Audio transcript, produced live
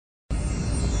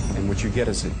what you get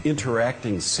is an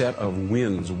interacting set of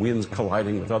winds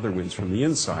colliding with other winds from the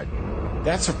inside.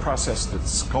 That's a process that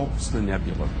sculpts the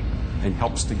nebula and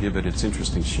helps to give it its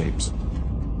interesting shapes.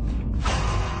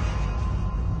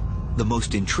 The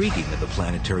most intriguing of the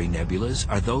planetary nebulas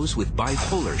are those with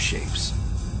bipolar shapes.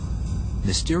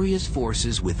 Mysterious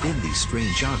forces within these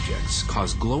strange objects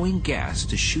cause glowing gas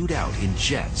to shoot out in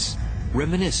jets,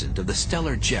 reminiscent of the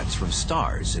stellar jets from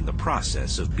stars in the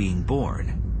process of being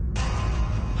born.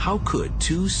 How could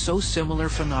two so similar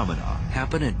phenomena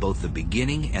happen at both the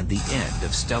beginning and the end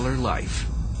of stellar life?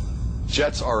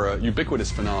 Jets are a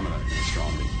ubiquitous phenomenon in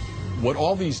astronomy. What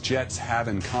all these jets have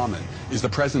in common is the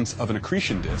presence of an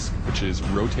accretion disk, which is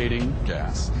rotating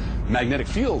gas, magnetic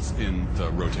fields in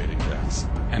the rotating gas,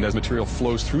 and as material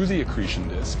flows through the accretion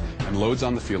disk and loads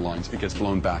on the field lines, it gets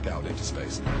blown back out into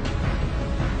space.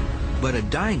 But a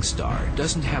dying star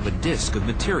doesn't have a disk of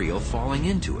material falling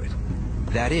into it.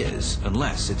 That is,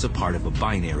 unless it's a part of a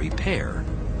binary pair,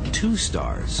 two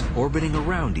stars orbiting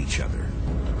around each other.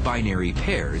 Binary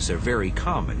pairs are very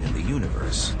common in the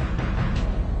universe.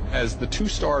 As the two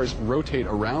stars rotate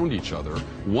around each other,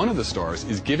 one of the stars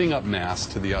is giving up mass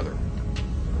to the other.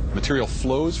 Material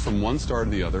flows from one star to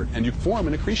the other, and you form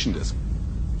an accretion disk.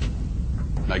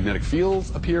 Magnetic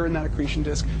fields appear in that accretion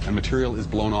disk, and material is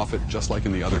blown off it, just like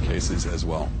in the other cases as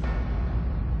well.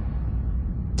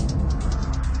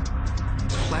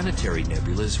 Planetary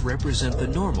nebulas represent the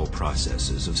normal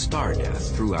processes of star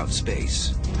death throughout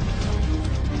space.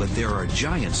 But there are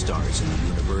giant stars in the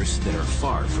universe that are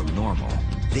far from normal.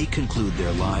 They conclude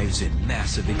their lives in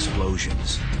massive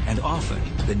explosions, and often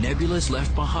the nebulas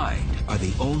left behind are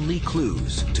the only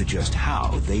clues to just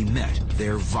how they met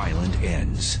their violent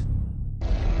ends.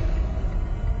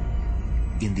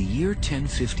 In the year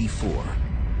 1054,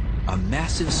 a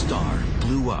massive star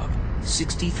blew up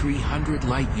 6,300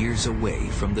 light-years away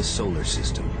from the solar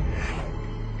system.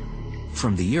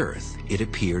 From the Earth, it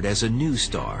appeared as a new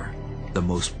star, the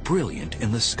most brilliant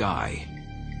in the sky.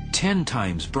 10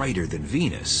 times brighter than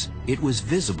Venus, it was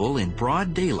visible in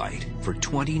broad daylight for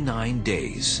 29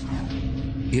 days.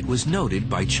 It was noted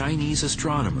by Chinese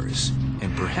astronomers,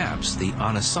 and perhaps the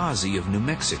Anasazi of New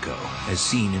Mexico, as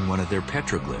seen in one of their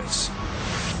petroglyphs.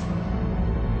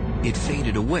 It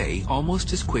faded away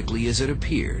almost as quickly as it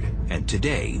appeared, and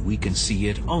today we can see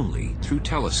it only through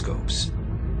telescopes.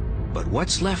 But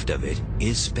what's left of it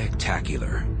is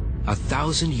spectacular.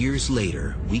 1,000 years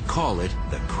later, we call it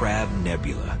the Crab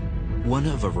Nebula, one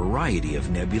of a variety of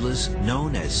nebulas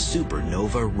known as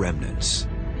supernova remnants.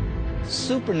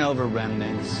 Supernova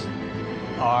remnants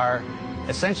are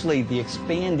essentially the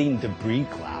expanding debris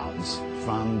clouds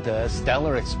from the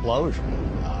stellar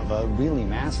explosion of a really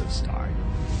massive star.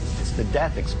 It's the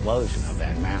death explosion of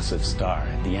that massive star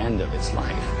at the end of its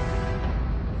life.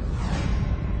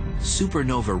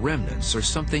 Supernova remnants are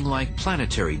something like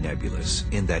planetary nebulas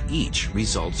in that each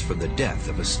results from the death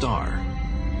of a star.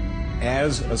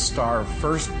 As a star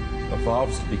first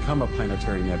evolves to become a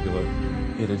planetary nebula,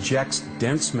 it ejects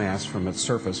dense mass from its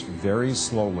surface very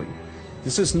slowly.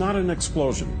 This is not an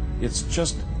explosion, it's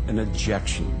just an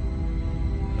ejection.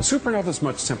 A supernova is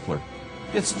much simpler.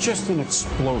 It's just an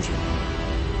explosion.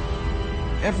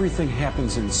 Everything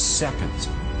happens in seconds.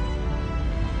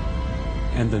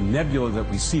 And the nebula that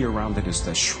we see around it is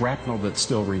the shrapnel that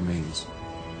still remains.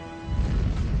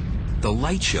 The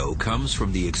light show comes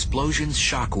from the explosion's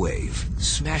shock wave,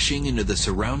 smashing into the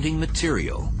surrounding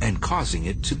material and causing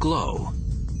it to glow.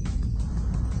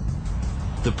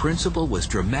 The principle was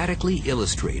dramatically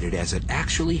illustrated as it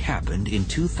actually happened in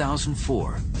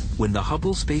 2004, when the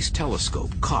Hubble Space Telescope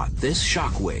caught this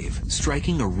shock wave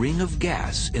striking a ring of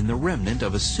gas in the remnant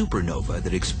of a supernova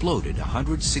that exploded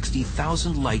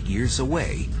 160,000 light-years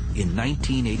away in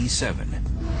 1987.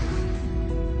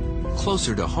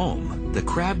 Closer to home, the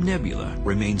Crab Nebula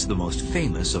remains the most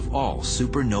famous of all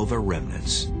supernova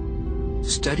remnants.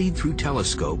 Studied through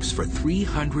telescopes for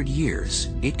 300 years,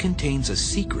 it contains a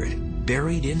secret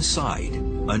buried inside,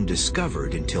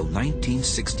 undiscovered until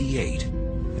 1968.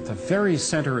 At the very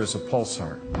center is a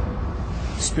pulsar,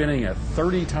 spinning at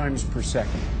 30 times per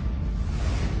second.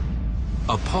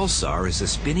 A pulsar is a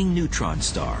spinning neutron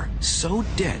star so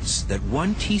dense that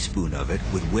 1 teaspoon of it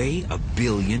would weigh 1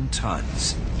 billion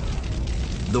tons.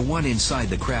 The one inside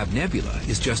the Crab Nebula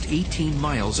is just 18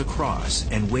 miles across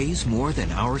and weighs more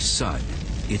than our sun.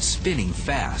 It's spinning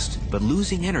fast, but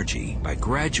losing energy by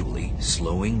gradually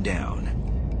slowing down.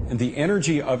 And the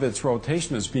energy of its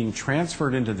rotation is being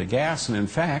transferred into the gas, and in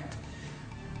fact,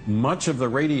 much of the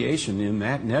radiation in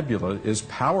that nebula is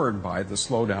powered by the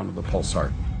slowdown of the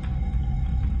pulsar.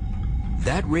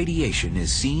 That radiation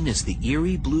is seen as the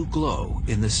eerie blue glow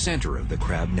in the center of the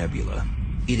Crab Nebula.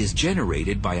 It is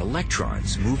generated by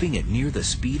electrons moving at near the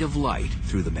speed of light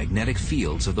through the magnetic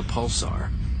fields of the pulsar.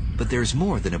 But there's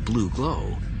more than a blue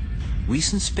glow.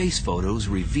 Recent space photos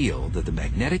reveal that the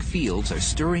magnetic fields are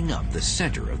stirring up the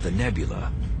center of the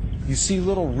nebula. You see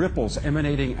little ripples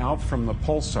emanating out from the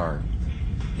pulsar.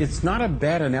 It's not a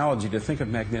bad analogy to think of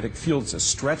magnetic fields as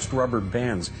stretched rubber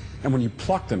bands, and when you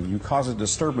pluck them, you cause a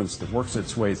disturbance that works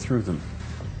its way through them.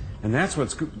 And that's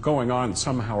what's going on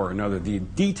somehow or another. The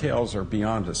details are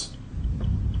beyond us,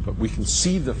 but we can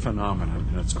see the phenomenon,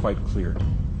 and it's quite clear.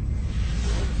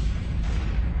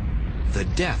 The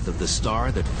death of the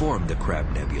star that formed the Crab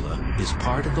Nebula is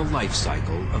part of the life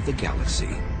cycle of the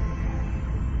galaxy.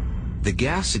 The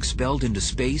gas expelled into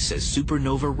space as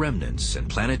supernova remnants and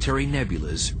planetary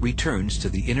nebulas returns to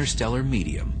the interstellar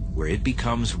medium, where it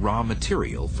becomes raw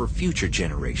material for future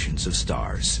generations of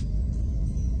stars.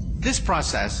 This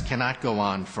process cannot go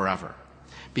on forever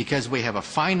because we have a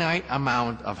finite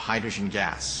amount of hydrogen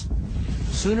gas.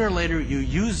 Sooner or later, you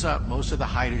use up most of the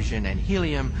hydrogen and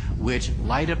helium, which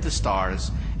light up the stars,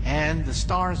 and the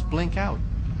stars blink out.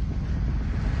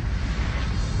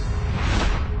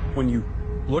 When you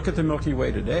look at the Milky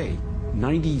Way today,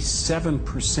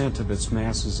 97% of its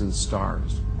mass is in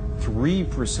stars.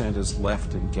 3% is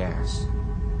left in gas.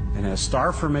 And as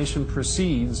star formation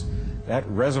proceeds, that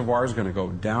reservoir is going to go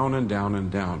down and down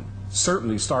and down.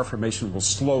 Certainly, star formation will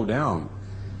slow down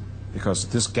because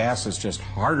this gas is just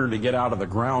harder to get out of the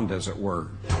ground, as it were.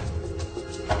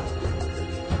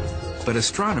 But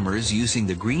astronomers using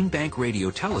the Green Bank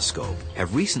radio telescope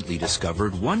have recently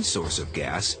discovered one source of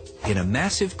gas in a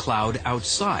massive cloud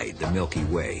outside the Milky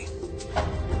Way.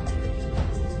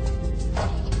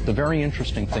 The very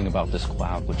interesting thing about this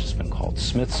cloud, which has been called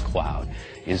Smith's cloud,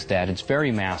 is that it's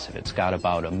very massive. It's got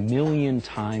about 1 million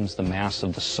times the mass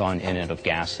of the sun in it of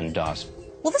gas and dust.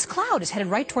 Well, this cloud is headed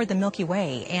right toward the Milky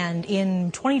Way, and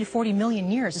in 20 to 40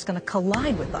 million years, it's going to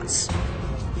collide with us.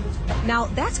 Now,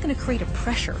 that's going to create a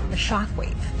pressure, a shock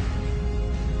wave,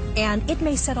 and it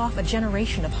may set off a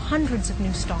generation of hundreds of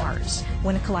new stars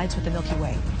when it collides with the Milky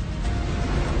Way.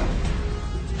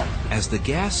 As the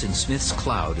gas in Smith's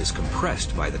cloud is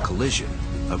compressed by the collision,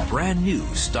 a brand new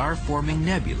star-forming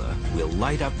nebula will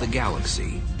light up the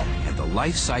galaxy, and the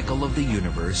life cycle of the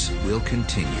universe will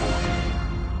continue.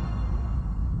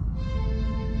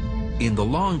 In the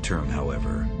long term,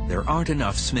 however, there aren't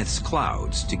enough Smith's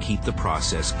clouds to keep the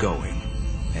process going,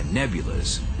 and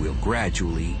nebulas will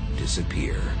gradually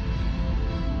disappear.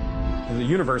 The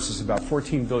universe is about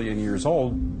 14 billion years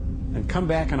old, and come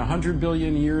back in 100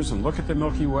 billion years and look at the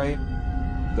Milky Way,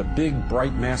 the big,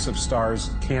 bright, massive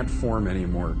stars can't form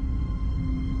anymore.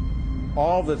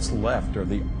 All that's left are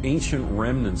the ancient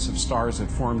remnants of stars that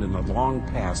formed in the long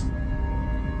past.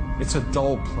 It's a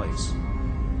dull place.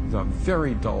 It's a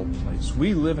very dull place.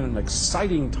 We live in an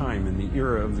exciting time in the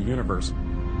era of the universe.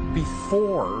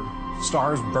 Before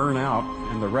stars burn out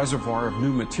and the reservoir of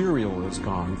new material is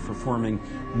gone for forming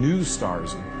new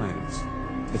stars and planets.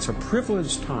 It's a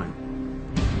privileged time.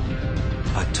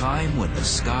 A time when the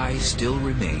sky still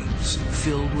remains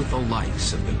filled with the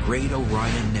lights of the great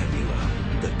Orion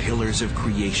Nebula, the pillars of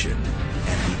creation,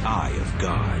 and the eye of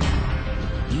God.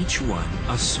 Each one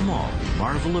a small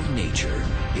marvel of nature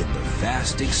in the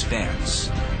vast expanse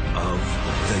of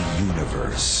the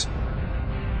universe.